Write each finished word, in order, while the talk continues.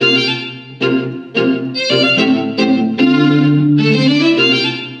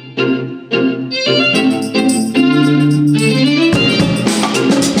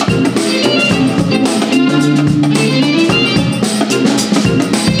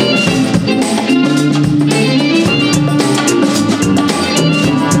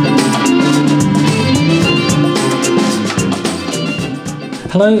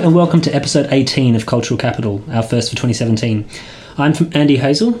Hello and welcome to episode 18 of Cultural Capital, our first for 2017. I'm from Andy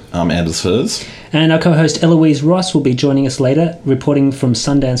Hazel. I'm Anders Furs. And our co-host Eloise Ross will be joining us later, reporting from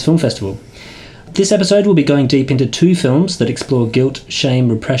Sundance Film Festival. This episode will be going deep into two films that explore guilt, shame,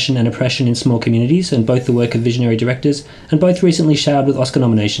 repression and oppression in small communities, and both the work of visionary directors, and both recently showered with Oscar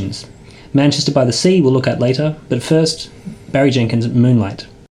nominations. Manchester by the Sea we'll look at later, but first, Barry Jenkins' Moonlight.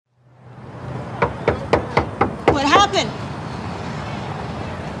 What happened?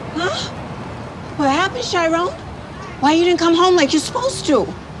 Huh? What happened, Chiron? Why you didn't come home like you're supposed to?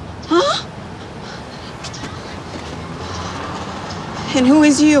 Huh? And who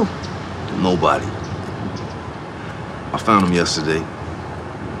is you? Nobody. I found him yesterday.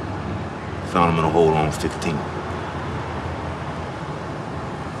 Found him in a hole on 15.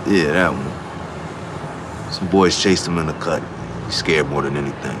 Yeah, that one. Some boys chased him in the cut. He's scared more than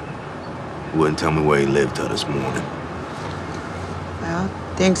anything. He wouldn't tell me where he lived till this morning. Well,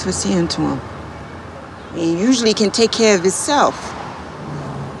 thanks for seeing to him. He usually can take care of himself.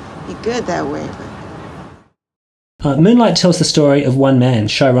 He good that way, but... Moonlight tells the story of one man,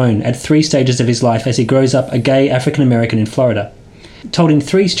 Chiron, at three stages of his life as he grows up a gay African-American in Florida. Told in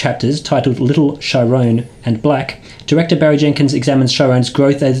three chapters, titled Little Chiron and Black, director Barry Jenkins examines Chiron's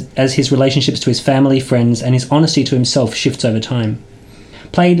growth as his relationships to his family, friends, and his honesty to himself shifts over time.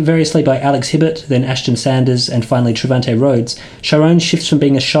 Played variously by Alex Hibbert, then Ashton Sanders, and finally Trevante Rhodes, Chiron shifts from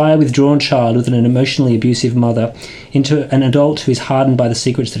being a shy, withdrawn child with an emotionally abusive mother into an adult who is hardened by the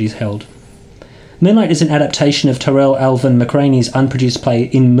secrets that he's held. Moonlight is an adaptation of Tarell Alvin McCraney's unproduced play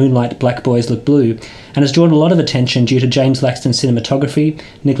In Moonlight, Black Boys Look Blue, and has drawn a lot of attention due to James Laxton's cinematography,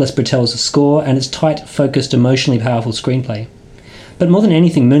 Nicholas Britell's score, and its tight, focused, emotionally powerful screenplay. But more than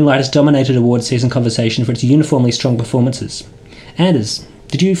anything, Moonlight has dominated award season conversation for its uniformly strong performances. Anders,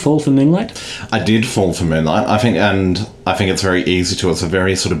 did you fall for Moonlight? I did fall for Moonlight. I think it's very easy to. It's a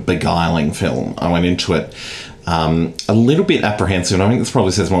very sort of beguiling film. I went into it a little bit apprehensive, and I think this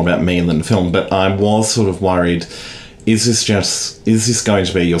probably says more about me than the film, but I was sort of worried, is this going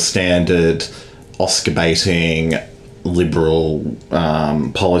to be your standard Oscar baiting, liberal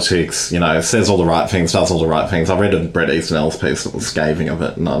politics, says all the right things, does all the right things? I read a Bret Easton Ellis piece that was scathing of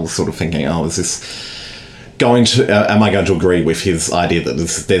it, and I was sort of thinking, is this going to, am I going to agree with his idea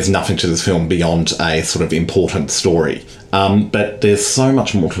that there's nothing to this film beyond a sort of important story? But there's so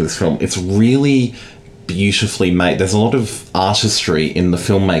much more to this film. It's really beautifully made. There's a lot of artistry in the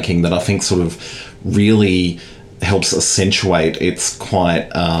filmmaking that I think sort of really helps accentuate its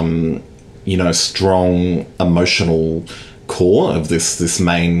quite, strong emotional core of this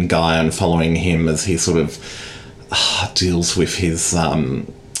main guy, and following him as he sort of deals with his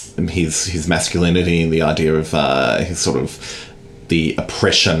masculinity and the idea of his sort of the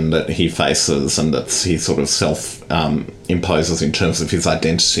oppression that he faces and that he sort of imposes in terms of his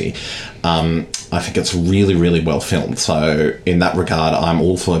identity. I think it's really, really well filmed. So in that regard, I'm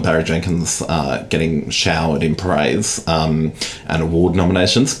all for Barry Jenkins getting showered in praise and award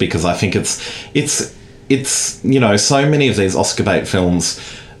nominations, because I think it's so many of these Oscar bait films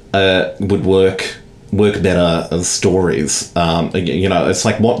would work better as stories. It's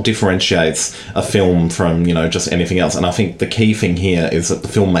like what differentiates a film from, just anything else. And I think the key thing here is that the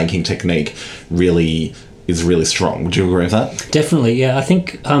filmmaking technique is really strong. Would you agree with that? Definitely, yeah. I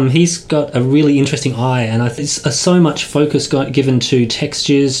think he's got a really interesting eye, and I think so much focus given to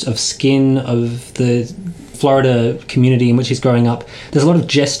textures of skin of the Florida community in which he's growing up. There's a lot of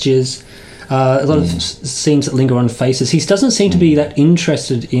gestures, a lot of scenes that linger on faces. He doesn't seem to be that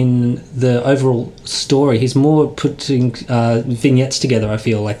interested in the overall story. He's more putting vignettes together, I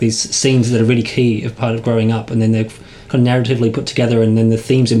feel, like these scenes that are really key as part of growing up, and then they're kind of narratively put together, and then the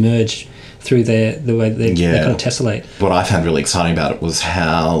themes emerge through the way they kind of tessellate. What I found really exciting about it was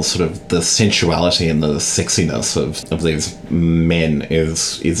how sort of the sensuality and the sexiness of these men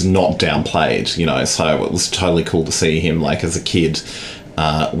is not downplayed, so it was totally cool to see him, like, as a kid,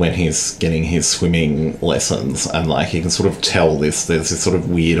 when he's getting his swimming lessons, and like you can sort of tell there's this sort of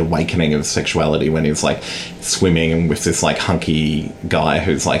weird awakening of sexuality when he's like swimming with this like hunky guy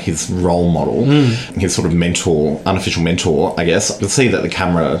who's like his role model, his sort of mentor, unofficial mentor, I guess. You see that the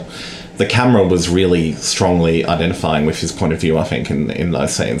camera was really strongly identifying with his point of view, I think, in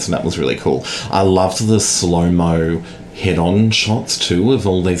those scenes, and that was really cool. I loved the slow-mo head-on shots too of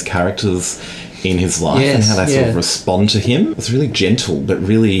all these characters in his life, and how they sort of respond to him. It's really gentle, but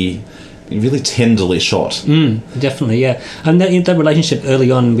really tenderly shot. Definitely, yeah. And that relationship early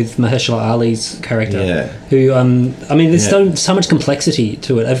on with Mahershala Ali's character, who, there's so much complexity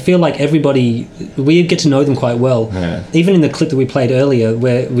to it. I feel like we get to know them quite well. Yeah. Even in the clip that we played earlier,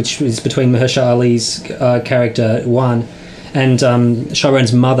 which was between Mahershala Ali's character, Juan, and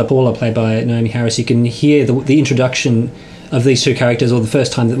Chirone's mother, Paula, played by Naomi Harris. You can hear the introduction of these two characters, or the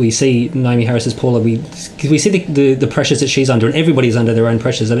first time that we see Naomi Harris as Paula, we see the pressures that she's under, and everybody's under their own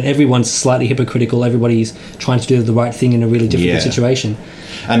pressures. I mean, everyone's slightly hypocritical. Everybody's trying to do the right thing in a really difficult situation.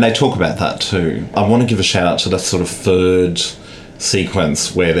 And they talk about that too. I want to give a shout out to the sort of third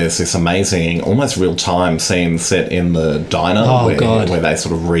sequence where there's this amazing, almost real-time scene set in the diner where they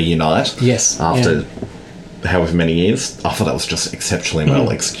sort of reunite. Yes. After however many years. I thought that was just exceptionally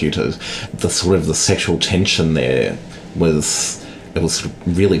well executed. The sort of the sexual tension there was sort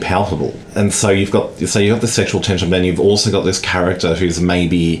of really palpable. And so you've got the sexual tension, but then you've also got this character who's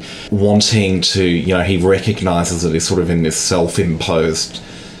maybe wanting to, he recognises that he's sort of in this self-imposed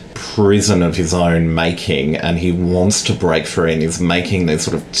prison of his own making, and he wants to break free, and he's making these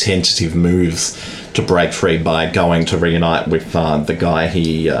sort of tentative moves to break free by going to reunite with the guy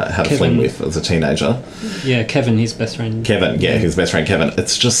he had a fling with as a teenager. Yeah, Kevin, his best friend. His best friend Kevin.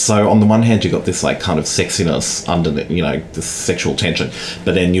 It's just so, on the one hand, you've got this like kind of sexiness under the, this sexual tension,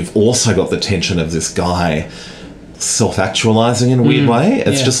 but then you've also got the tension of this guy self-actualizing in a weird way.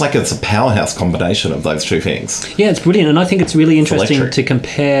 It's just like it's a powerhouse combination of those two things. Yeah, it's brilliant, and I think it's really interesting to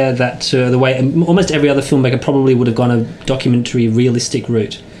compare that to the way almost every other filmmaker probably would have gone a documentary realistic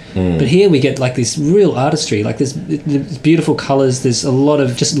route. But here we get like this real artistry, like this beautiful colours. There's a lot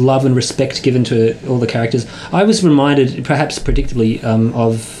of just love and respect given to all the characters. I was reminded, perhaps predictably,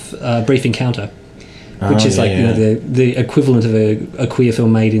 of Brief Encounter, which is the equivalent of a queer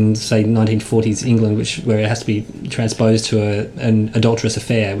film made in, say, 1940s England, where it has to be transposed to an adulterous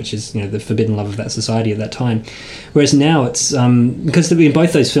affair, which is the forbidden love of that society at that time. Whereas now it's because in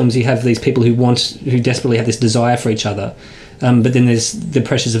both those films you have these people who desperately have this desire for each other. But then there's the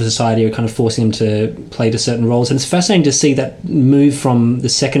pressures of society are kind of forcing them to play to certain roles. And it's fascinating to see that move from the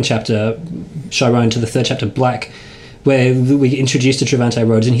second chapter, Chirone, to the third chapter, Black, where we get introduced to Trevante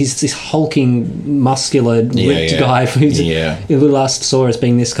Rhodes, and he's this hulking, muscular, ripped guy who we last saw as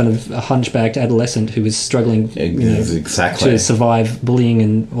being this kind of hunchbacked adolescent who was struggling to survive bullying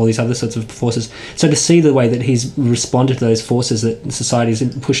and all these other sorts of forces. So to see the way that he's responded to those forces that society's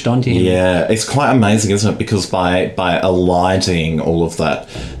pushed onto him. Yeah, it's quite amazing, isn't it? Because by eliding all of that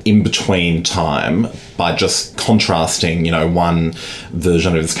in-between time, by just contrasting, one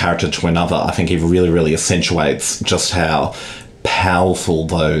version of his character to another, I think he really, really accentuates just how powerful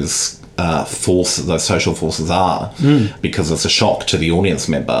those social forces are, because it's a shock to the audience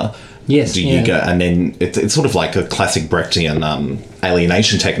member. Yes, go, and then it's sort of like a classic Brechtian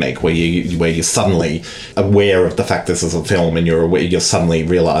alienation technique, where you're suddenly aware of the fact this is a film, and you're suddenly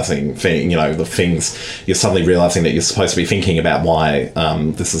realizing you're suddenly realizing that you're supposed to be thinking about why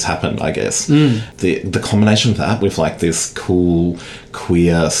this has happened. I guess the combination of that with like this cool,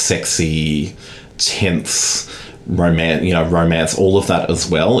 queer, sexy, tense romance, all of that as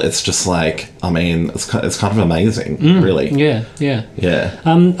well. It's just like, it's kind of amazing, really. Yeah.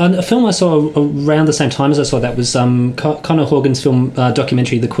 And a film I saw around the same time as I saw that was Conor Horgan's film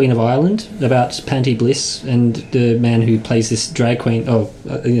documentary, The Queen of Ireland, about Panti Bliss and the man who plays this drag queen,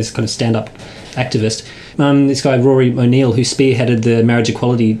 this kind of stand-up activist. This guy, Rory O'Neill, who spearheaded the marriage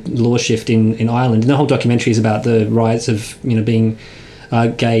equality law shift in Ireland. And the whole documentary is about the rise of, being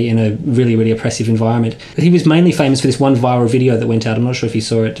gay in a really, really oppressive environment. But he was mainly famous for this one viral video that went out, I'm not sure if you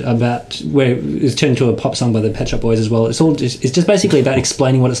saw it, about where it was turned into a pop song by the Pet Shop Boys as well. It's just basically about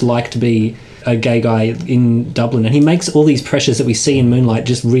explaining what it's like to be a gay guy in Dublin. And he makes all these pressures that we see in Moonlight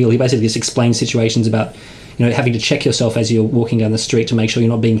just real. He basically just explains situations about having to check yourself as you're walking down the street to make sure you're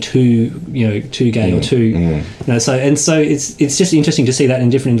not being too gay or too, So it's just interesting to see that in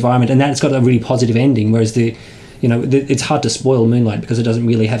a different environment, and that's got a really positive ending. Whereas it's hard to spoil Moonlight because it doesn't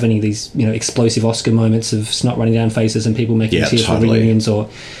really have any of these, explosive Oscar moments of snot running down faces and people making tearful reunions or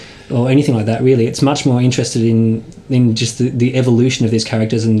anything like that. Really, it's much more interested in just the evolution of these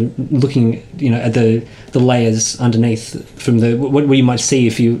characters and looking, at the layers underneath from what you might see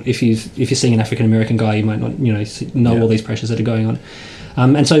if you're seeing an African American guy, you might not know all these pressures that are going on.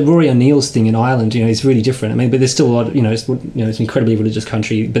 And so Rory O'Neill's thing in Ireland, is really different. But there's still a lot. It's an incredibly religious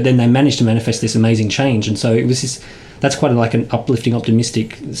country. But then they managed to manifest this amazing change, and so it was that's quite like an uplifting,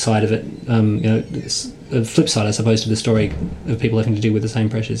 optimistic side of it. It's a flip side, I suppose, to the story of people having to deal with the same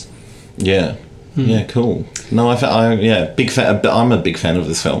pressures. Yeah. Yeah, cool. No, big fan. But I'm a big fan of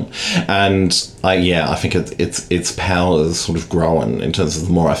this film, and I think its power has sort of grown in terms of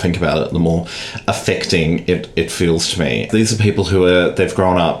the more I think about it, the more affecting it feels to me. These are people they've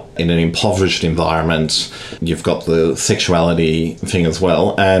grown up in an impoverished environment. You've got the sexuality thing as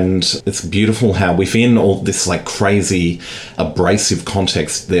well, and it's beautiful how within all this like crazy, abrasive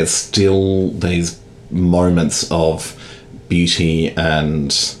context, there's still these moments of beauty,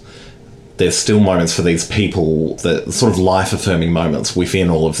 and there's still moments for these people, that sort of life-affirming moments within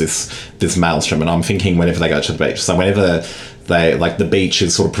all of this maelstrom. And I'm thinking whenever they go to the beach, so whenever they, like, the beach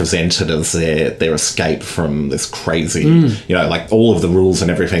is sort of presented as their escape from this crazy, you know, like, all of the rules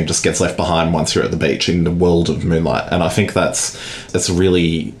and everything just gets left behind once you're at the beach in the world of Moonlight. And I think it's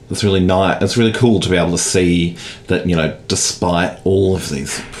really nice. It's really cool to be able to see that, you know, despite all of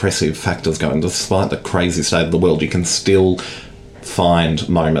these oppressive factors going, despite the crazy state of the world, you can still find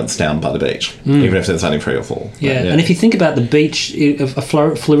moments down by the beach, even if there's only 3 or 4. Yeah, and if you think about the beach, a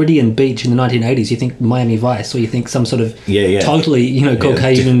Floridian beach in the 1980s, you think Miami Vice, or you think some sort of totally, you know,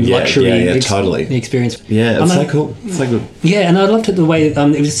 Caucasian luxury totally experience. Yeah, it's so cool. It's so good. Yeah, and I loved it the way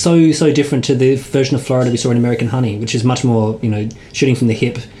it was so different to the version of Florida we saw in American Honey, which is much more, you know, shooting from the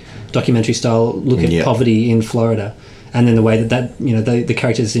hip, documentary style look at poverty in Florida, and then the way that you know, the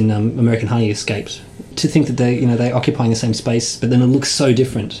characters in American Honey escaped. To think that they're occupying the same space, but then it looks so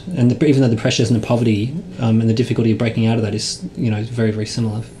different, and even though the pressures and the poverty and the difficulty of breaking out of that is, you know, very, very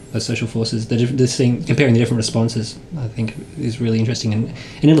similar, those social forces, comparing the different responses, I think is really interesting, and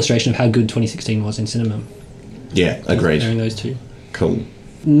an illustration of how good 2016 was in cinema. Yeah, agreed. Comparing those two. Cool.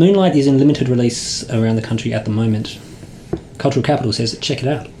 Moonlight is in limited release around the country at the moment. Cultural Capital says, check it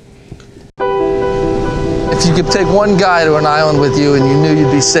out. If you could take one guy to an island with you and you knew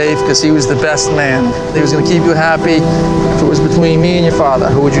you'd be safe because he was the best man, he was going to keep you happy, if it was between me and your father,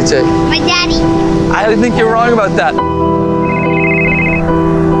 who would you take? My daddy. I think you're wrong about that.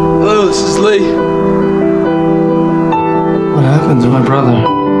 Hello, this is Lee. What happened to my brother?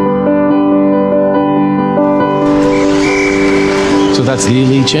 So that's the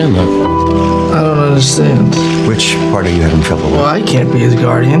Lee Chandler. I don't understand. Which part are you having trouble with? Well, I can't be his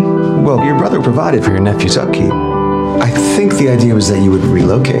guardian. Well, your brother provided for your nephew's upkeep. I think the idea was that you would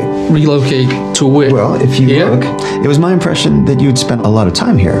relocate. Relocate to where? Well, if you look, it was my impression that you'd spent a lot of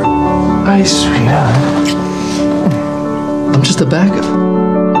time here. Hi, sweetheart. I'm just a backup.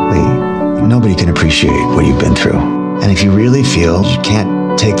 Lee, nobody can appreciate what you've been through. And if you really feel you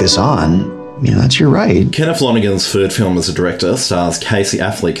can't take this on, you know, that's your right. Kenneth Lonergan's third film as a director stars Casey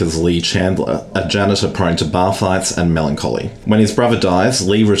Affleck as Lee Chandler, a janitor prone to bar fights and melancholy. When his brother dies,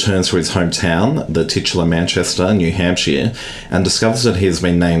 Lee returns to his hometown, the titular Manchester, New Hampshire, and discovers that he has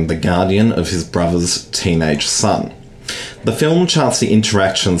been named the guardian of his brother's teenage son. The film charts the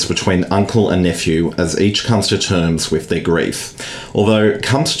interactions between uncle and nephew as each comes to terms with their grief. Although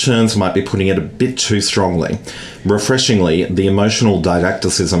come to terms might be putting it a bit too strongly. Refreshingly, the emotional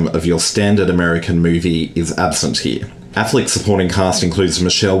didacticism of your standard American movie is absent here. Affleck's supporting cast includes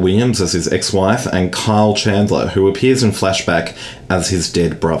Michelle Williams as his ex-wife and Kyle Chandler, who appears in flashback as his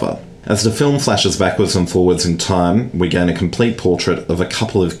dead brother. As the film flashes backwards and forwards in time, we gain a complete portrait of a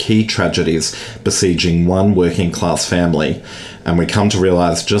couple of key tragedies besieging one working-class family, and we come to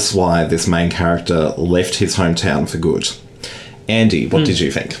realise just why this main character left his hometown for good. Andy, what did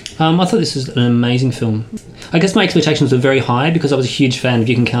you think? I thought this was an amazing film. I guess my expectations were very high because I was a huge fan of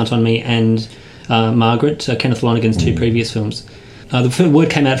You Can Count on Me and Margaret, Kenneth Lonergan's 2 previous films. The word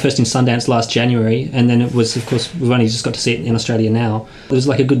came out first in Sundance last January, and then it was, of course, we've only just got to see it in Australia now. It was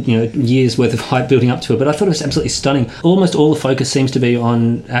like a good, year's worth of hype building up to it, but I thought it was absolutely stunning. Almost all the focus seems to be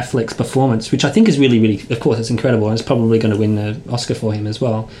on Affleck's performance, which I think is really, really, of course, it's incredible, and it's probably going to win the Oscar for him as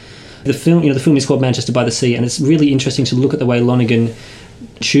well. The film is called Manchester by the Sea, and it's really interesting to look at the way Lonergan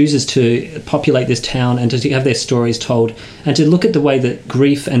chooses to populate this town and to have their stories told, and to look at the way that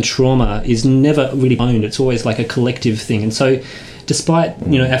grief and trauma is never really owned. It's always like a collective thing. And so despite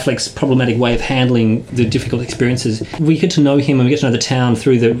Affleck's problematic way of handling the difficult experiences, we get to know him and we get to know the town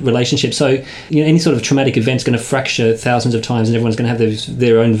through the relationship. So any sort of traumatic event's going to fracture thousands of times, and everyone's going to have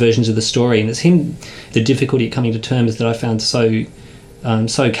their own versions of the story. And it's him, the difficulty of coming to terms, that I found so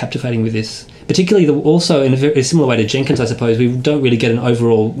captivating with this. Particularly, also in a very similar way to Jenkins, I suppose, we don't really get an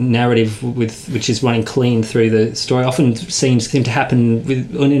overall narrative which is running clean through the story. Often scenes seem to happen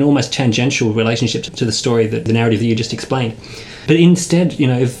in almost tangential relationship to the story, the narrative that you just explained. But instead,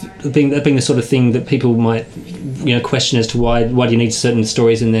 if being the sort of thing that people might question as to why do you need certain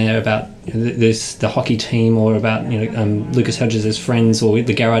stories in there about the hockey team, or about Lucas Hedges' friends, or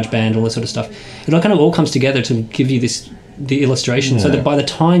the garage band, all that sort of stuff. It kind of all comes together to give you the illustration, so that by the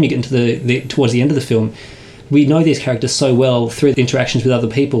time you get into towards the end of the film, we know these characters so well through the interactions with other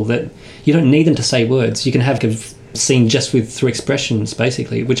people that you don't need them to say words. You can have a scene just through expressions,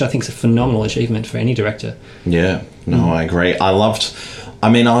 basically, which I think is a phenomenal achievement for any director. Yeah, no, I agree. I loved I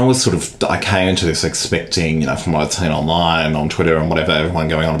mean, I came into this expecting, from what I'd seen online, on Twitter and whatever, everyone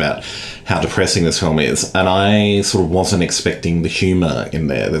going on about how depressing this film is. And I sort of wasn't expecting the humour in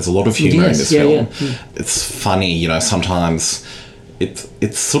there. There's a lot of humour in this film. Yeah. It's funny, sometimes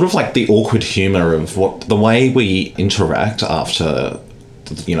it's sort of like the awkward humour of the way we interact after,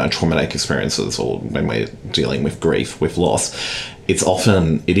 traumatic experiences or when we're dealing with grief, with loss. It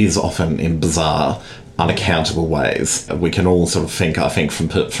is often in bizarre, unaccountable ways. We can all sort of think, I think,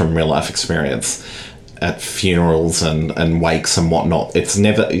 from real life experience at funerals and wakes and whatnot. It's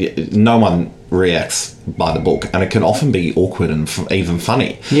never, no one reacts by the book, and it can often be awkward and even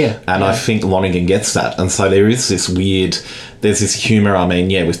funny. Yeah. And I think Lonergan gets that. And so there is this there's this humour,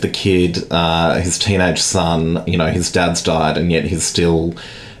 with the kid, his teenage son, his dad's died, and yet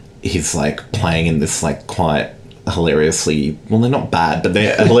he's like playing in this like quite hilariously, well, they're not bad, but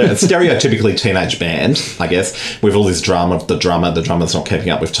they're stereotypically teenage band, I guess, with all this drama of the drummer's not keeping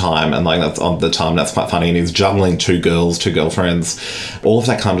up with time, and like that's on the time, that's quite funny, and he's juggling two girlfriends, all of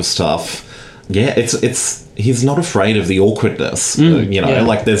that kind of stuff. Yeah, it's he's not afraid of the awkwardness,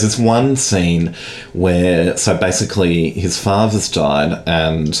 like there's this one scene where, so basically his father's died,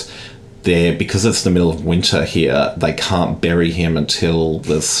 and because it's the middle of winter here, they can't bury him until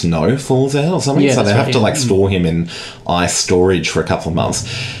the snow falls out or something. So they have to store him in ice storage for a couple of months.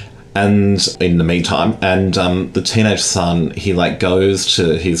 And in the meantime, the teenage son, he goes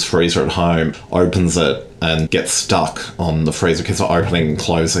to his freezer at home, opens it, and gets stuck on the freezer because they're opening and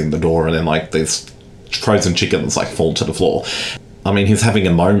closing the door, and then these frozen chickens fall to the floor. I mean, he's having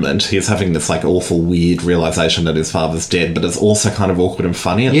a moment. He's having this awful, weird realization that his father's dead, but it's also kind of awkward and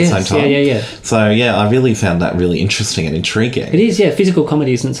funny at the same time. Yeah. So yeah, I really found that really interesting and intriguing. It is, yeah. Physical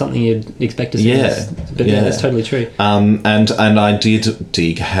comedy isn't something you'd expect to see. But that's totally true. And I did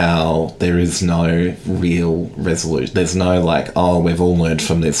dig how there is no real resolution. There's no we've all learned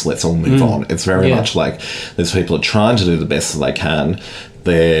from this, let's all move on. It's very much these people are trying to do the best that they can.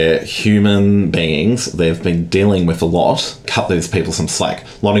 They're human beings. They've been dealing with a lot. Cut these people some slack.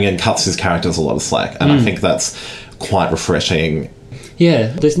 Lonergan cuts his characters a lot of slack, and I think that's quite refreshing.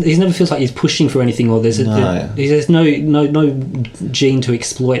 Yeah, he never feels like he's pushing for anything, or there's no gene to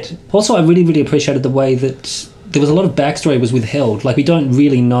exploit. Also, I really, really appreciated the way that there was a lot of backstory was withheld. We don't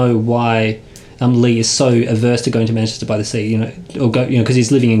really know why Lee is so averse to going to Manchester by the Sea, because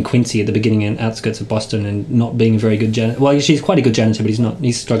he's living in Quincy at the beginning and outskirts of Boston, and not being a very good janitor. Well, she's quite a good janitor, but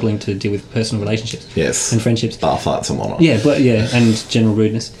he's struggling to deal with personal relationships. Yes. And friendships. Bar fights and whatnot. Yeah, and general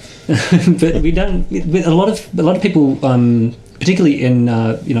rudeness. But we don't. With a lot of people, particularly in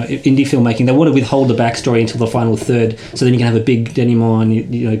indie filmmaking, they want to withhold the backstory until the final third, so then you can have a big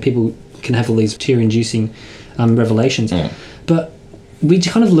denouement, and people can have all these tear-inducing revelations. But we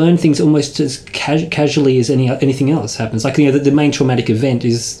kind of learn things almost as casually as anything else happens. The main traumatic event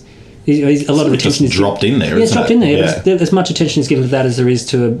is a lot of attention is dropped in there. Yeah, it's dropped in there. Yeah. As much attention is given to that as there is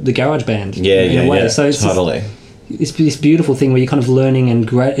to the garage band. In a way. So it's totally. It's this beautiful thing where you're kind of learning,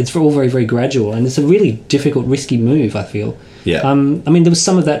 and it's all very, very gradual, and it's a really difficult, risky move, I feel. Yeah. I mean, there was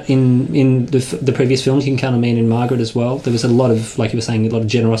some of that in the previous films. You can count on Me and Margaret as well. There was a lot of, like you were saying, a lot of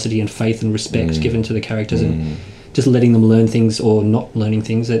generosity and faith and respect given to the characters, and just letting them learn things or not learning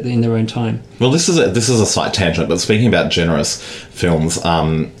things in their own time. Well, this is a slight tangent, but speaking about generous films,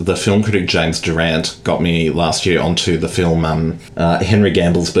 the film critic James Durant got me last year onto the film Henry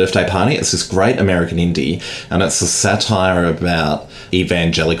Gamble's Birthday Party. It's this great American indie, and it's a satire about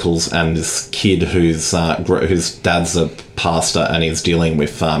evangelicals and this kid whose dad's a pastor, and he's dealing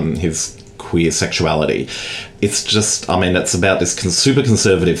with his queer sexuality. It's just, it's about this super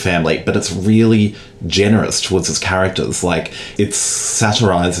conservative family, but it's really generous towards its characters. It's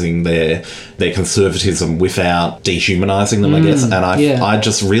satirizing their conservatism without dehumanizing them, I guess. And I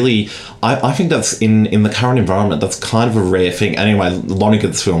just really, I think that's in the current environment, that's kind of a rare thing. Anyway,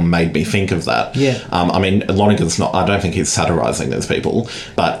 Lonergan's film made me think of that. Yeah. Lonergan's not, I don't think he's satirizing those people,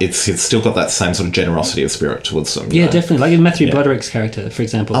 but it's still got that same sort of generosity of spirit towards them. Yeah, definitely. Like in Matthew Broderick's character, for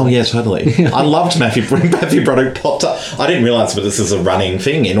example. Oh, yeah, totally. I loved Matthew Broderick popped up. I didn't realise, but this is a running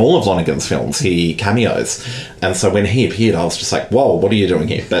thing in all of Lonergan's films. He cameos. And so when he appeared, I was just like, whoa, what are you doing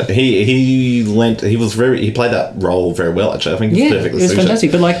here? But he played that role very well, actually. I think it's perfectly suited.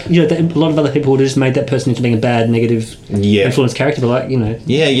 Fantastic. But a lot of other people would have just made that person into being a bad, negative influence character, but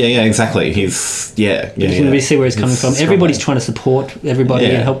Yeah, exactly. He's, you can really see where he's coming from. Everybody's trying to support everybody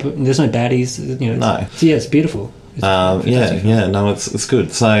and help. There's no baddies, No. So it's beautiful. It's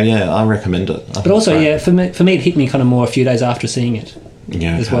good. So I recommend it. But also, for me, it hit me kind of more a few days after seeing it.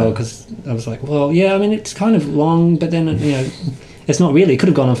 Well, because I was like, well, it's kind of long, but then it's not really. It could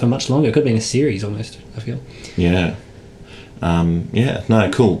have gone on for much longer. It could have been a series almost, I feel. Yeah. Yeah, no,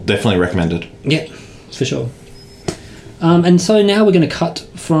 cool. Definitely recommended. Yeah, for sure. And so now we're going to cut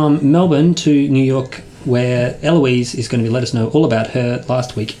from Melbourne to New York, where Eloise is going to let us know all about her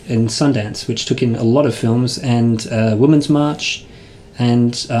last week in Sundance, which took in a lot of films and Women's March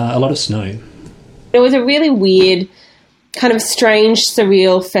and a lot of snow. It was a really weird, kind of strange,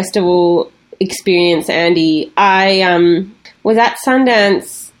 surreal festival experience, Andy. I was at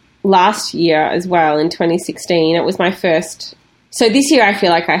Sundance last year as well, in 2016. It was my first. So this year I feel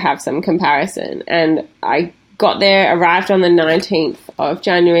like I have some comparison. And I got there, arrived on the 19th of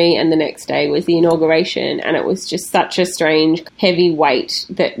January, and the next day was the inauguration. And it was just such a strange, heavy weight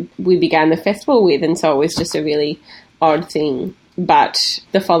that we began the festival with. And so it was just a really odd thing. But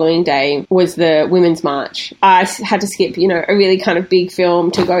the following day was the Women's March. I had to skip, a really kind of big film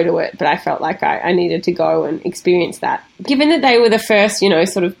to go to it, but I felt like I needed to go and experience that. Given that they were the first,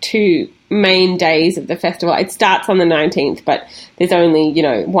 sort of two main days of the festival, it starts on the 19th, but there's only,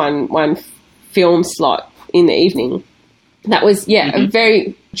 one film slot in the evening. That was, a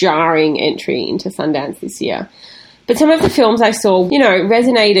very jarring entry into Sundance this year. But some of the films I saw,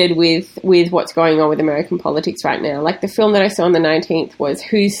 resonated with what's going on with American politics right now. Like the film that I saw on the 19th was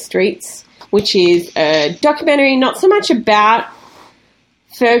Whose Streets, which is a documentary not so much about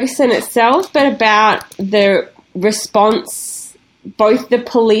Ferguson itself, but about the response, both the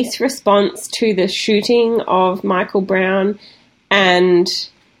police response to the shooting of Michael Brown and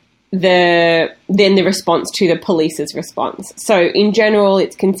the response to the police's response. So in general,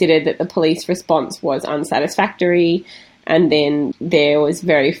 it's considered that the police response was unsatisfactory, and then there was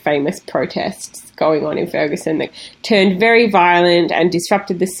very famous protests going on in Ferguson that turned very violent and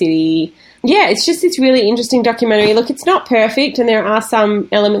disrupted the city. Yeah, it's just this really interesting documentary. Look, it's not perfect, and there are some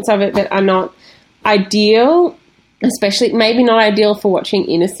elements of it that are not ideal, especially maybe not ideal for watching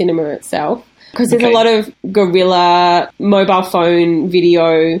in a cinema itself, because there's a lot of guerrilla mobile phone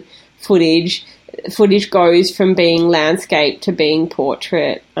video footage. Footage goes from being landscape to being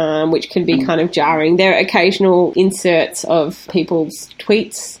portrait, which can be kind of jarring. There are occasional inserts of people's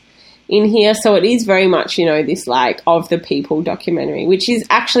tweets in here, so it is very much, this like of the people documentary, which is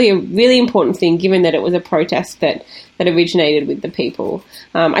actually a really important thing given that it was a protest that originated with the people.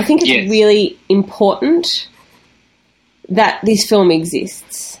 I think it's really important that this film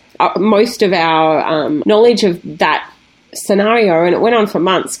exists. Most of our knowledge of that scenario, and it went on for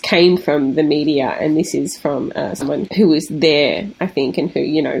months, came from the media, and this is from someone who was there, I think, and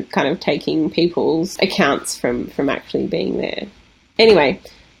who, kind of taking people's accounts from actually being there. Anyway,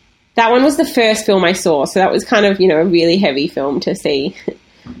 that one was the first film I saw, so that was kind of, a really heavy film to see.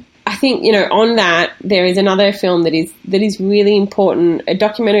 I think, on that, there is another film that is really important, a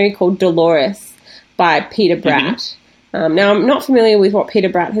documentary called Dolores by Peter Bratt. Now, I'm not familiar with what Peter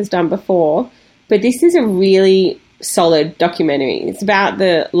Bratt has done before, but this is a really solid documentary. It's about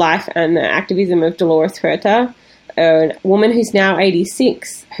the life and the activism of Dolores Huerta, a woman who's now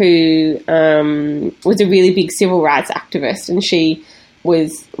 86, who was a really big civil rights activist, and she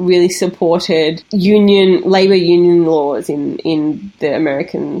was really supported labor union laws in the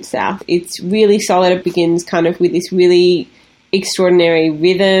American South. It's really solid. It begins kind of with this really extraordinary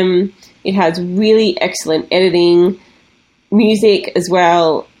rhythm. It has really excellent editing, music as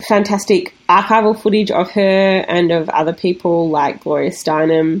well, fantastic archival footage of her and of other people like Gloria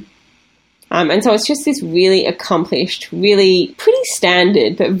Steinem. And so it's just this really accomplished, really pretty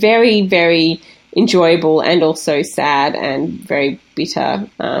standard, but very, very enjoyable and also sad and very bitter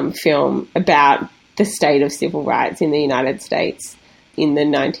film about the state of civil rights in the United States in the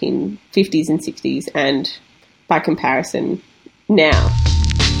 1950s and 60s, and by comparison now.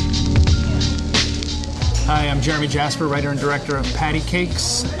 Hi, I'm Jeremy Jasper, writer and director of Patty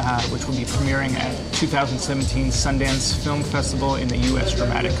Cakes, which will be premiering at 2017 Sundance Film Festival in the U.S.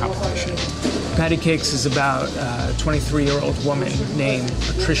 Dramatic Competition. Patty Cakes is about a 23-year-old woman named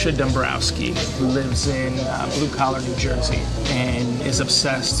Patricia Dombrowski who lives in blue-collar New Jersey and is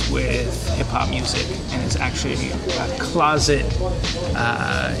obsessed with hip-hop music and is actually a closet,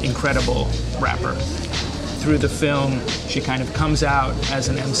 incredible rapper. Through the film, she kind of comes out as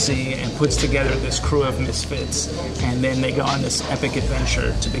an MC and puts together this crew of misfits, and then they go on this epic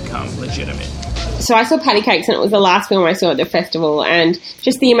adventure to become legitimate. So I saw Patty Cakes, and it was the last film I saw at the festival, and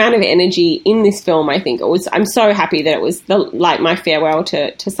just the amount of energy in this film, I think I'm so happy that it was my farewell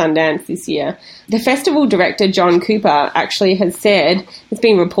to Sundance this year. The festival director, John Cooper, actually has said, it's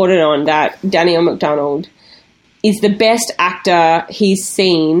been reported on, that Daniel McDonald is the best actor he's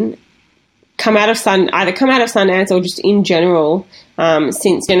seen come out of Sundance or just in general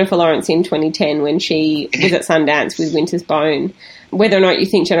since Jennifer Lawrence in 2010 when she was at Sundance with Winter's Bone. Whether or not you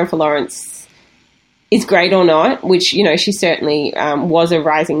think Jennifer Lawrence is great or not, which, you know, she certainly was a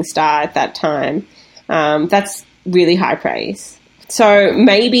rising star at that time, that's really high praise. So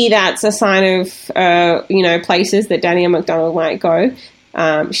maybe that's a sign of, you know, places that Danny McDonald might go.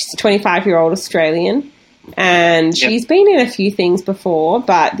 She's a 25-year-old Australian, and she's been in a few things before,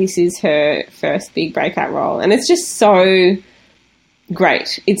 but this is her first big breakout role. And it's just so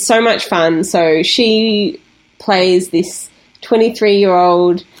great. It's so much fun. So she plays this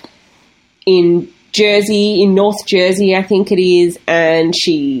 23-year-old in Jersey, in North Jersey, I think it is, and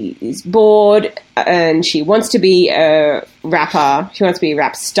she is bored and she wants to be a rapper. She wants to be a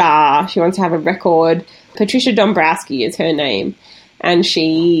rap star. She wants to have a record. Patricia Dombrowski is her name, and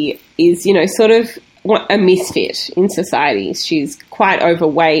she is, you know, sort of a misfit in society. She's quite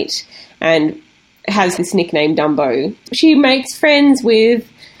overweight and has this nickname Dumbo. She makes friends with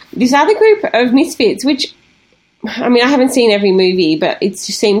this other group of misfits, which, I mean, I haven't seen every movie, but it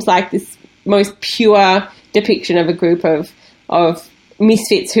just seems like this most pure depiction of a group of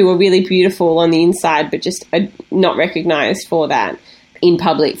misfits who are really beautiful on the inside, but just are not recognised for that in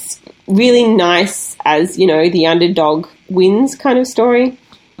public. It's really nice as, you know, the underdog wins kind of story.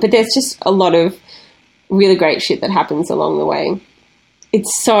 But there's just a lot of really great shit that happens along the way.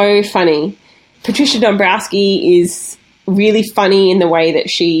 It's so funny. Patricia Dombrowski is really funny in the way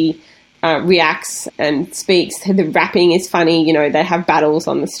that she reacts and speaks. The rapping is funny. You know, they have battles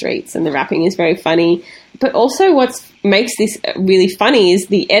on the streets and the rapping is very funny. But also what makes this really funny is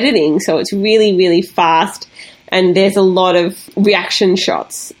the editing. So it's really, really fast, and there's a lot of reaction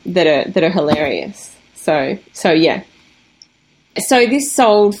shots that are hilarious. So yeah. So this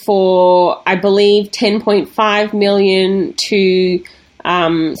sold for, I believe, $10.5 million to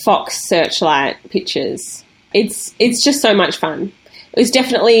Fox Searchlight Pictures. It's just so much fun. It was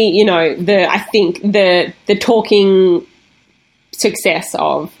definitely, you know, the talking success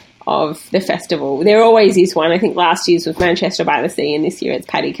of the festival. There always is one. I think last year's was Manchester by the Sea, and this year it's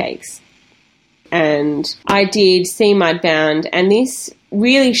Patty Cakes. And I did see Mudbound, and this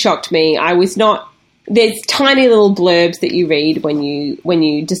really shocked me. There's tiny little blurbs that you read when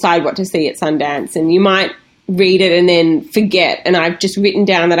you decide what to see at Sundance, and you might read it and then forget. And I've just written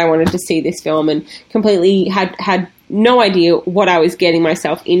down that I wanted to see this film and completely had no idea what I was getting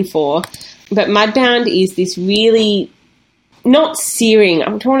myself in for. But Mudbound is this really, not searing, I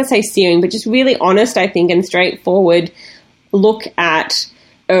don't want to say searing, but just really honest, I think, and straightforward look at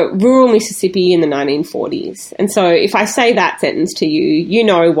rural Mississippi in the 1940s. And so if I say that sentence to you, you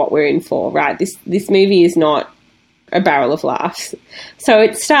know what we're in for, right? This movie is not a barrel of laughs. So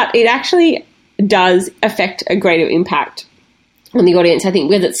it actually does affect a greater impact on the audience, I think,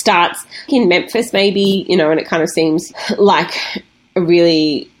 because it starts in Memphis maybe, you know, and it kind of seems like a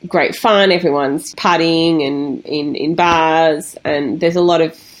really great fun. Everyone's partying and in bars, and there's a lot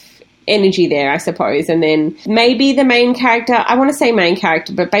of energy there, I suppose. And then maybe the main character, I want to say main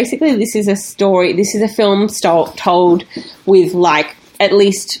character, but basically this is a film told with like at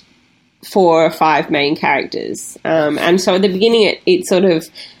least 4 or 5 main characters. And so at the beginning it sort of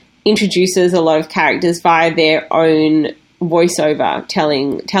introduces a lot of characters via their own voiceover,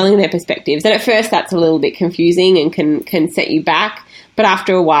 telling their perspectives. And at first that's a little bit confusing and can set you back. But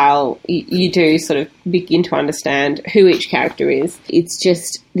after a while, you do sort of begin to understand who each character is. It's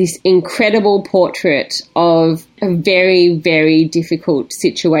just this incredible portrait of a very, very difficult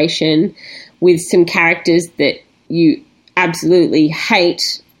situation with some characters that you absolutely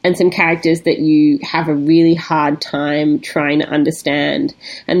hate and some characters that you have a really hard time trying to understand.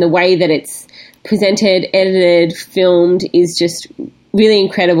 And the way that it's presented, edited, filmed is just really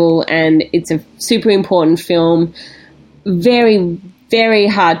incredible, and it's a super important film. Very, very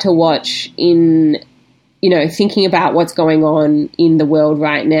hard to watch in, you know, thinking about what's going on in the world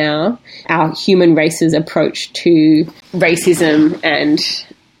right now, our human race's approach to racism and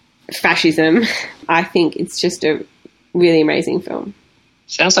fascism. I think it's just a really amazing film.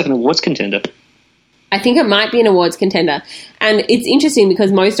 Sounds like an awards contender. I think it might be an awards contender. And it's interesting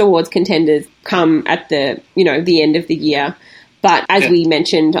because most awards contenders come at the end of the year. But as we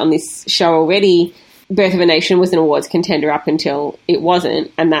mentioned on this show already, Birth of a Nation was an awards contender up until it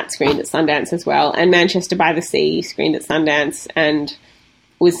wasn't, and that screened at Sundance as well. And Manchester by the Sea screened at Sundance and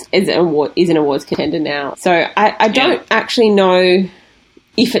is an awards contender now. So I don't actually know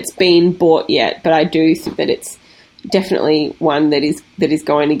if it's been bought yet, but I do think that it's definitely one that is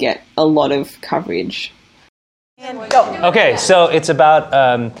going to get a lot of coverage. Okay, so it's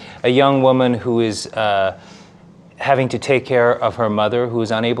about a young woman who is having to take care of her mother, who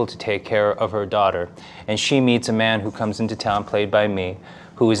is unable to take care of her daughter. And she meets a man who comes into town, played by me,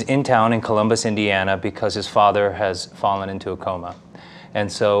 who is in town in Columbus, Indiana, because his father has fallen into a coma.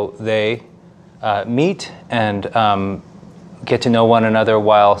 And so they meet and get to know one another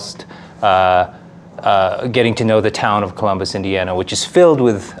whilst getting to know the town of Columbus, Indiana, which is filled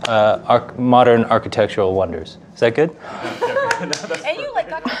with modern architectural wonders. Is that good?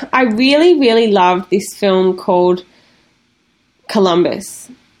 I really, really love this film called Columbus,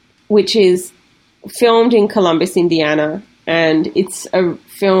 which is filmed in Columbus, Indiana, and it's a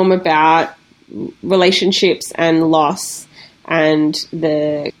film about relationships and loss and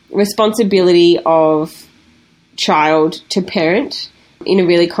the responsibility of child to parent in a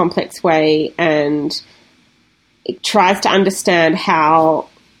really complex way, and it tries to understand how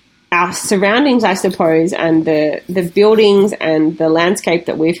our surroundings, I suppose, and the buildings and the landscape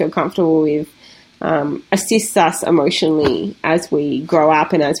that we feel comfortable with assists us emotionally as we grow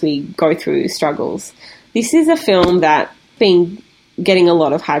up and as we go through struggles. This is a film that's been getting a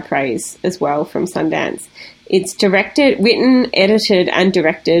lot of high praise as well from Sundance. It's written, edited, and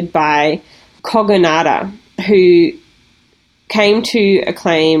directed by Kogonada, who came to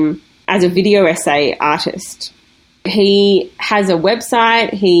acclaim as a video essay artist. He has a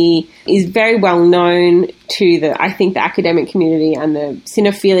website. He is very well known to the academic community and the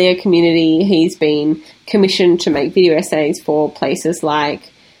cinephilia community. He's been commissioned to make video essays for places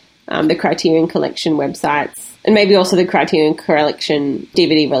like the Criterion Collection websites and maybe also the Criterion Collection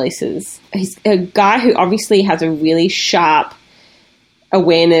DVD releases. He's a guy who obviously has a really sharp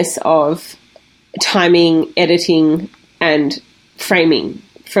awareness of timing, editing, and framing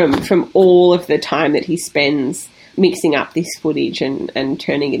from all of the time that he spends mixing up this footage and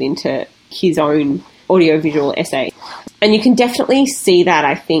turning it into his own audiovisual essay. And you can definitely see that,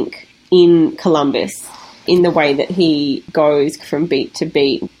 I think, in Columbus, in the way that he goes from beat to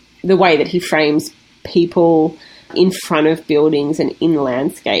beat, the way that he frames people in front of buildings and in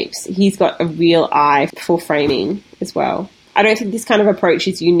landscapes. He's got a real eye for framing as well. I don't think this kind of approach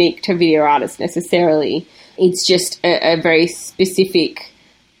is unique to video artists necessarily. It's just a very specific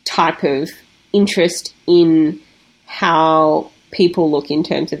type of interest in how people look in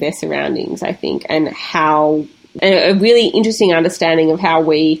terms of their surroundings, I think, and a really interesting understanding of how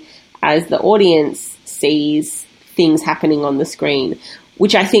we, as the audience, sees things happening on the screen,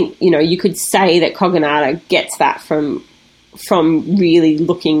 which I think, you could say that Kogonada gets that from really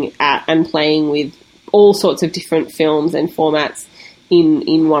looking at and playing with all sorts of different films and formats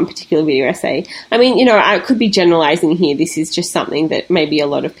in one particular video essay. I mean, I could be generalizing here. This is just something that maybe a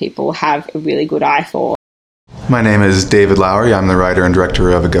lot of people have a really good eye for. My name is David Lowery. I'm the writer and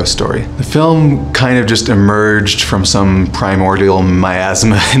director of A Ghost Story. The film kind of just emerged from some primordial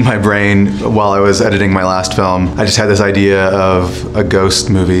miasma in my brain while I was editing my last film. I just had this idea of a ghost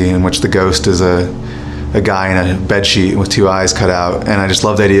movie in which the ghost is a guy in a bedsheet with two eyes cut out, and I just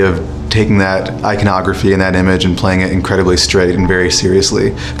love the idea of taking that iconography and that image and playing it incredibly straight and very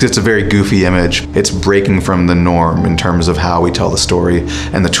seriously, because it's a very goofy image. It's breaking from the norm in terms of how we tell the story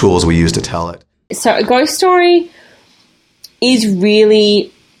and the tools we use to tell it. So A Ghost Story is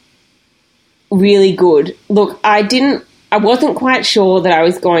really, really good. Look, I wasn't quite sure that I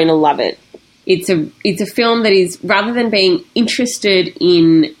was going to love it. It's a film that is, rather than being interested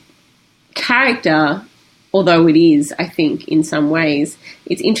in character, although it is, I think, in some ways,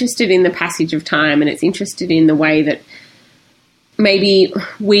 it's interested in the passage of time, and it's interested in the way that maybe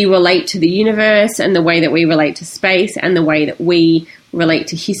we relate to the universe and the way that we relate to space and the way that we relate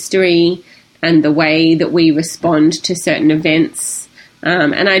to history and the way that we respond to certain events.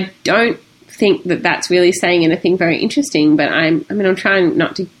 And I don't think that that's really saying anything very interesting, but I'm trying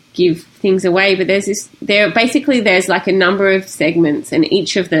not to give things away, but there's like a number of segments, and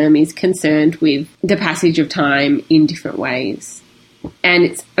each of them is concerned with the passage of time in different ways. And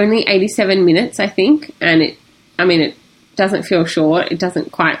it's only 87 minutes, I think, and it doesn't feel short. It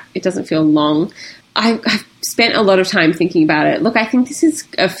doesn't feel long. I've spent a lot of time thinking about it. Look, I think this is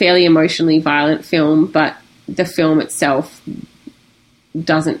a fairly emotionally violent film, but the film itself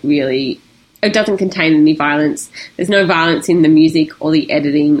doesn't contain any violence. There's no violence in the music or the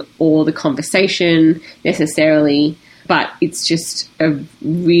editing or the conversation necessarily, but it's just a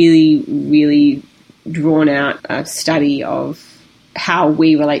really, really drawn out study of how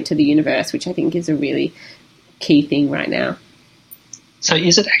we relate to the universe, which I think is a really key thing right now. So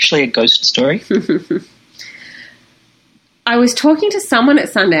is it actually a ghost story? I was talking to someone at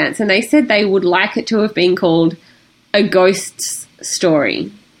Sundance and they said they would like it to have been called A Ghost's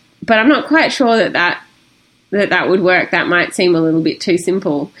Story. But I'm not quite sure that would work. That might seem a little bit too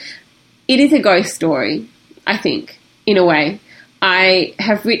simple. It is a ghost story, I think, in a way. I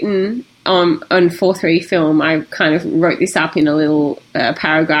have written on 4:3 Film, I kind of wrote this up in a little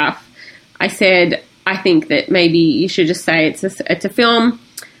paragraph. I said, I think that maybe you should just say it's a film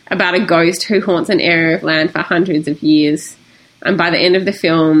about a ghost who haunts an area of land for hundreds of years. And by the end of the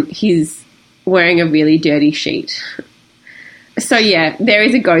film, he's wearing a really dirty sheet. So yeah, there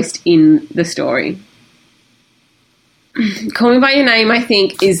is a ghost in the story. Call Me By Your Name, I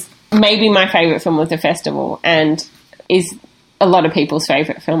think, is maybe my favourite film of the festival and is a lot of people's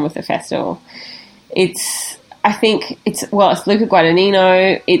favourite film of the festival. It's Luca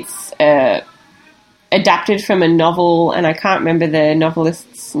Guadagnino. It's adapted from a novel, and I can't remember the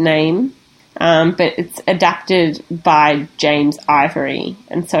novelist's name, but it's adapted by James Ivory.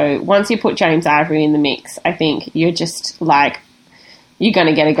 And so once you put James Ivory in the mix, I think you're just like, you're going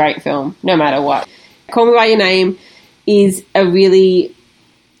to get a great film, no matter what. Call Me By Your Name is a really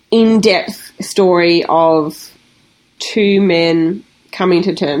in-depth story of two men coming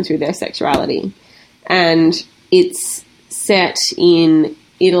to terms with their sexuality. And it's set in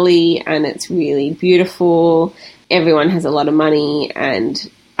Italy, and it's really beautiful. Everyone has a lot of money, and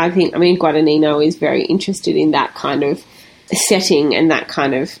Guadagnino is very interested in that kind of setting and that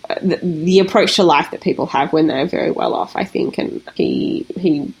kind of the approach to life that people have when they're very well off, I think, and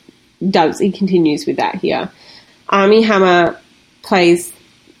he continues with that here. Armie Hammer plays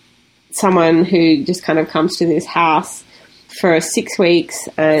someone who just kind of comes to this house for 6 weeks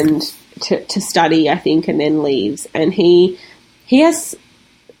and to study, I think, and then leaves. And he has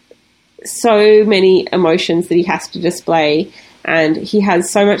so many emotions that he has to display, and he has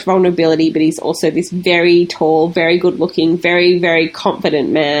so much vulnerability, but he's also this very tall, very good-looking, very, very confident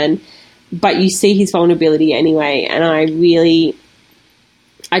man. But you see his vulnerability anyway, and I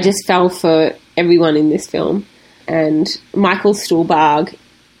just fell for everyone in this film. And Michael Stuhlbarg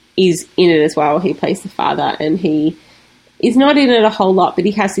is in it as well. He plays the father, and he is not in it a whole lot, but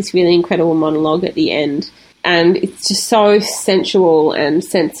he has this really incredible monologue at the end. And it's just so sensual and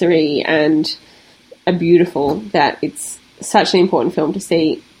sensory and beautiful that it's such an important film to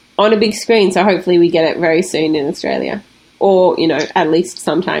see on a big screen. So hopefully we get it very soon in Australia, or, at least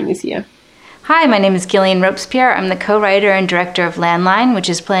sometime this year. Hi, my name is Gillian Robespierre. I'm the co-writer and director of Landline, which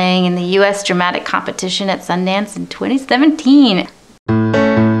is playing in the U.S. Dramatic Competition at Sundance in 2017.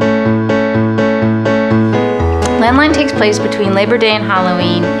 Landline takes place between Labor Day and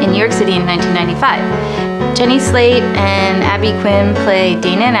Halloween in New York City in 1995. Jenny Slate and Abby Quinn play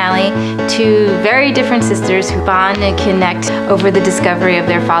Dana and Allie, two very different sisters who bond and connect over the discovery of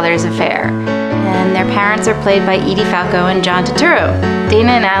their father's affair. And their parents are played by Edie Falco and John Turturro.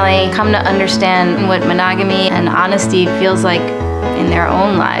 Dana and Allie come to understand what monogamy and honesty feels like in their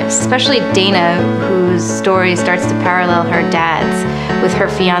own lives, especially Dana, whose story starts to parallel her dad's with her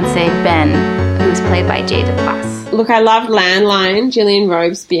fiancé Ben, who's played by Jay DePlace. Look, I loved Landline, Gillian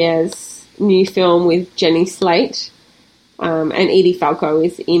Robespierre's new film with Jenny Slate, and Edie Falco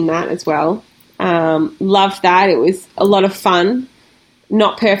is in that as well. Loved that. It was a lot of fun.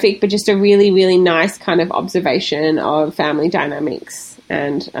 Not perfect, but just a really, really nice kind of observation of family dynamics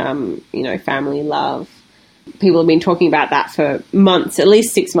and, family love. People have been talking about that for months, at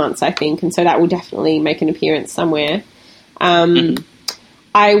least 6 months, I think, and so that will definitely make an appearance somewhere.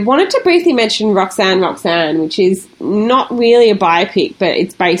 I wanted to briefly mention Roxanne, which is not really a biopic, but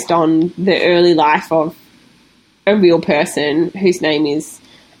it's based on the early life of a real person whose name is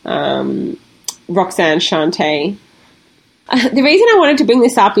Roxanne Shante. The reason I wanted to bring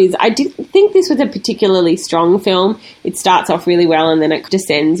this up is I didn't think this was a particularly strong film. It starts off really well and then it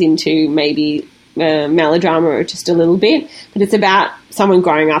descends into maybe melodrama or just a little bit. But it's about someone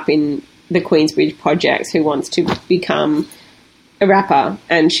growing up in the Queensbridge projects who wants to become a rapper,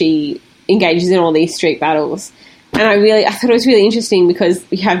 and she engages in all these street battles. And I thought it was really interesting because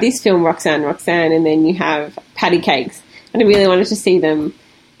you have this film, Roxanne, and then you have Patty Cakes. And I really wanted to see them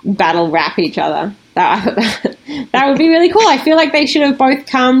battle rap each other. That would be really cool. I feel like they should have both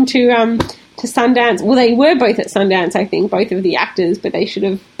come to Sundance. Well, they were both at Sundance, I think, both of the actors, but they should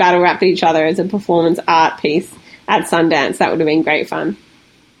have battle rapped each other as a performance art piece at Sundance. That would have been great fun.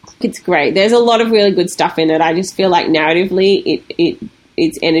 It's great. There's a lot of really good stuff in it. I just feel like narratively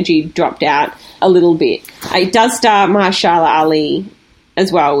its energy dropped out a little bit. It does star Mahershala Ali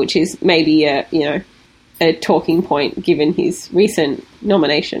as well, which is maybe a talking point given his recent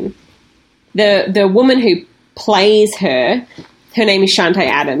nomination. The woman who plays her name is Shante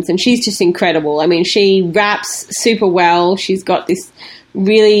Adams, and she's just incredible. I mean, she raps super well. She's got this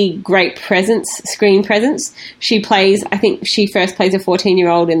really great screen presence. I think she first plays a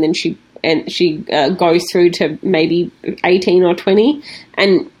 14-year-old, and then she goes through to maybe 18 or 20,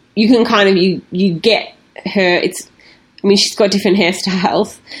 and you can kind of you get her. She's got different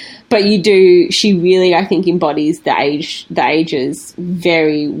hairstyles, but she really, I think, embodies the ages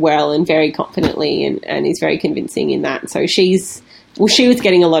very well and very confidently, and is very convincing in that. So she's she was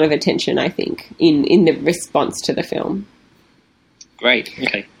getting a lot of attention, I think, in the response to the film. Great.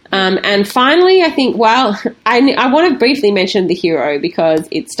 Okay. And finally, I think, I want to briefly mention The Hero because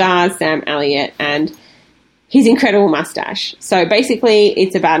it stars Sam Elliott and his incredible mustache. So basically,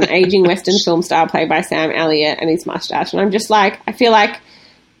 it's about an aging Western film star played by Sam Elliott and his mustache. And I'm just like, I feel like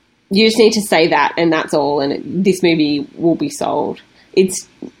you just need to say that and that's all, and this movie will be sold. It's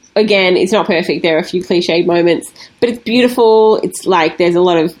not perfect. There are a few cliched moments, but it's beautiful. It's like there's a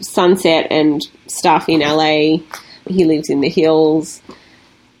lot of sunset and stuff in LA. He lives in the hills.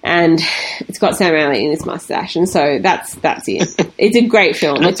 And it's got Sam Elliott in his mustache, and so that's it. It's a great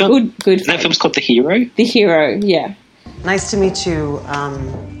film. It's good. That film's called The Hero? The Hero, yeah. Nice to meet you.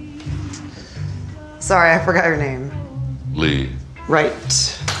 Sorry, I forgot your name. Lee.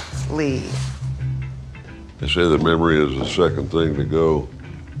 Right. Lee. They say that memory is the second thing to go.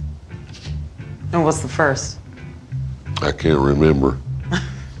 And what's the first? I can't remember.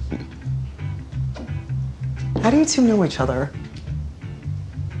 How do you two know each other?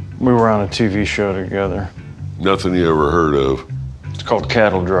 We were on a TV show together. Nothing you ever heard of. It's called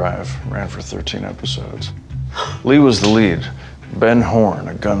Cattle Drive. Ran for 13 episodes. Lee was the lead. Ben Horn,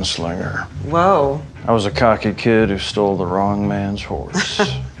 a gunslinger. Whoa. I was a cocky kid who stole the wrong man's horse.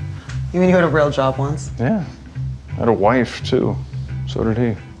 You mean you had a real job once? Yeah. I had a wife, too. So did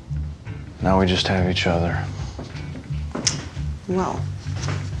he. Now we just have each other. Well.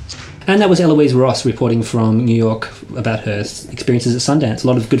 And that was Eloise Ross reporting from New York about her experiences at Sundance. A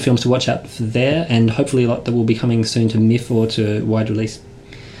lot of good films to watch out for there, and hopefully a lot that will be coming soon to MIFF or to wide release.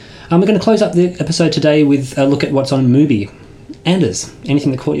 We're going to close up the episode today with a look at what's on Mubi. Anders, anything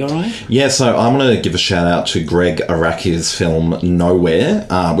that caught your eye? Yeah, so I'm going to give a shout out to Greg Araki's film Nowhere,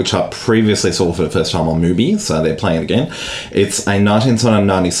 which I previously saw for the first time on Mubi, so they're playing it again. It's a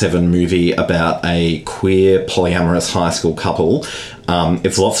 1997 movie about a queer polyamorous high school couple.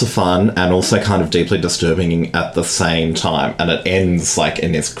 It's lots of fun and also kind of deeply disturbing at the same time, and it ends like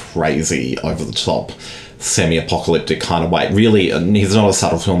in this crazy, over-the-top, semi-apocalyptic kind of way. Really, he's not a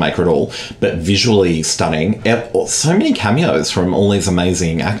subtle filmmaker at all, but visually stunning. So many cameos from all these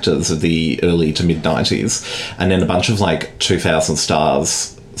amazing actors of the early to mid-90s, and then a bunch of like 2000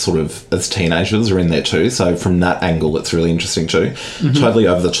 stars sort of as teenagers are in there too, so from that angle it's really interesting too. Mm-hmm. Totally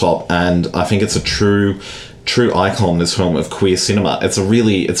over the top, and I think it's a true icon, this film, of queer cinema. It's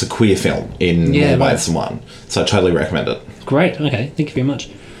a queer film in more ways than one, so I totally recommend it. Great, okay, thank you very much.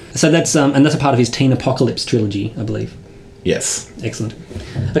 So that's and that's a part of his Teen Apocalypse trilogy, I believe. Yes. Excellent.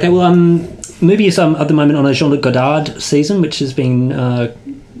 Okay, well, Mubi is at the moment on a Jean-Luc Godard season, which has been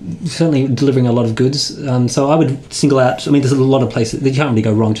certainly delivering a lot of goods. So I would single out, I mean, there's a lot of places, you can't really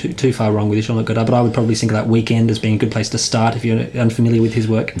go wrong too far wrong with Jean-Luc Godard, but I would probably single out Weekend as being a good place to start if you're unfamiliar with his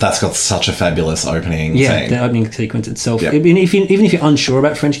work. That's got such a fabulous opening scene. Yeah, the opening sequence itself. Yep. Even if you're unsure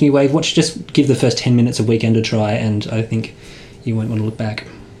about French New Wave, just give the first 10 minutes of Weekend a try, and I think you won't want to look back.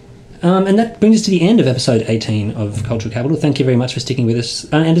 And that brings us to the end of episode 18 of Cultural Capital. Thank you very much for sticking with us.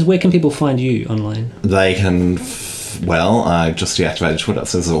 Anders, where can people find you online? They can... I just deactivated Twitter,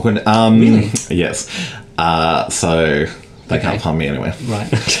 so this is awkward. Really? Yes. So they can't find me anywhere. Right.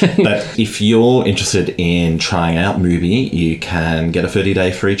 But if you're interested in trying out Mubi, you can get a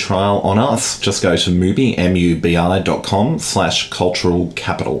 30-day free trial on us. Just go to Mubi, mubi.com/cultural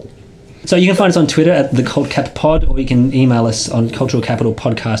capital. So you can find us on Twitter at the CultCap Pod, or you can email us on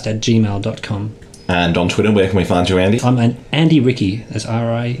culturalcapitalpodcast@gmail.com. And on Twitter, where can we find you, Andy? I'm Andy Ricky, that's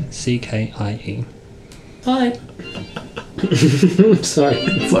Rickie. Bye. Sorry,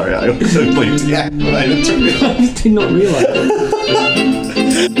 I completely deactivated it. I did not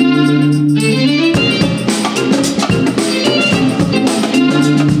realise.